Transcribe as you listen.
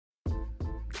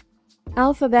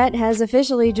Alphabet has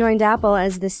officially joined Apple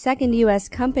as the second U.S.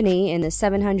 company in the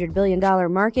 $700 billion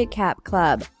market cap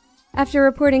club. After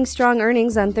reporting strong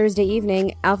earnings on Thursday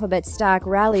evening, Alphabet stock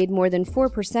rallied more than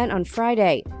 4% on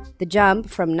Friday. The jump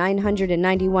from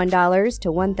 $991 to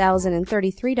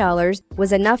 $1,033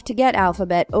 was enough to get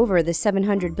Alphabet over the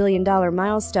 $700 billion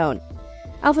milestone.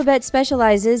 Alphabet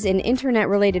specializes in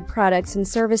internet-related products and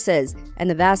services, and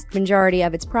the vast majority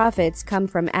of its profits come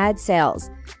from ad sales.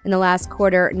 In the last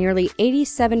quarter, nearly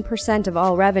 87% of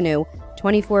all revenue,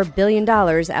 $24 billion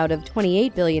out of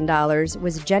 $28 billion,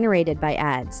 was generated by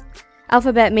ads.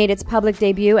 Alphabet made its public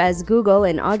debut as Google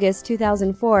in August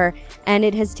 2004, and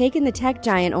it has taken the tech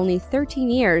giant only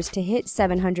 13 years to hit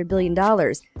 $700 billion,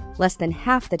 less than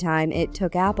half the time it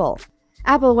took Apple.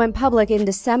 Apple went public in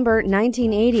December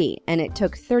 1980, and it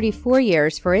took 34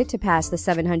 years for it to pass the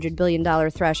 $700 billion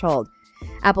threshold.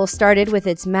 Apple started with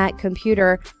its Mac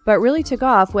computer, but really took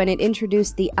off when it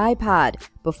introduced the iPod,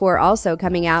 before also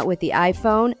coming out with the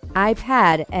iPhone,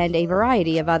 iPad, and a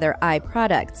variety of other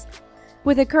iProducts.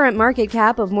 With a current market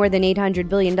cap of more than $800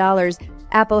 billion,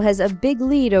 Apple has a big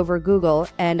lead over Google,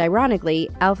 and ironically,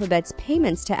 Alphabet's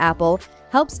payments to Apple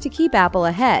helps to keep Apple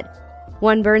ahead.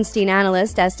 One Bernstein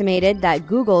analyst estimated that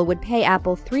Google would pay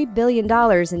Apple $3 billion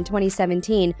in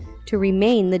 2017 to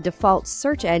remain the default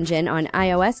search engine on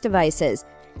iOS devices,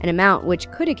 an amount which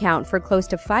could account for close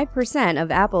to 5% of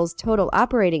Apple's total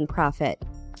operating profit.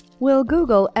 Will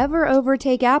Google ever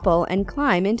overtake Apple and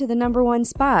climb into the #1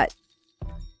 spot?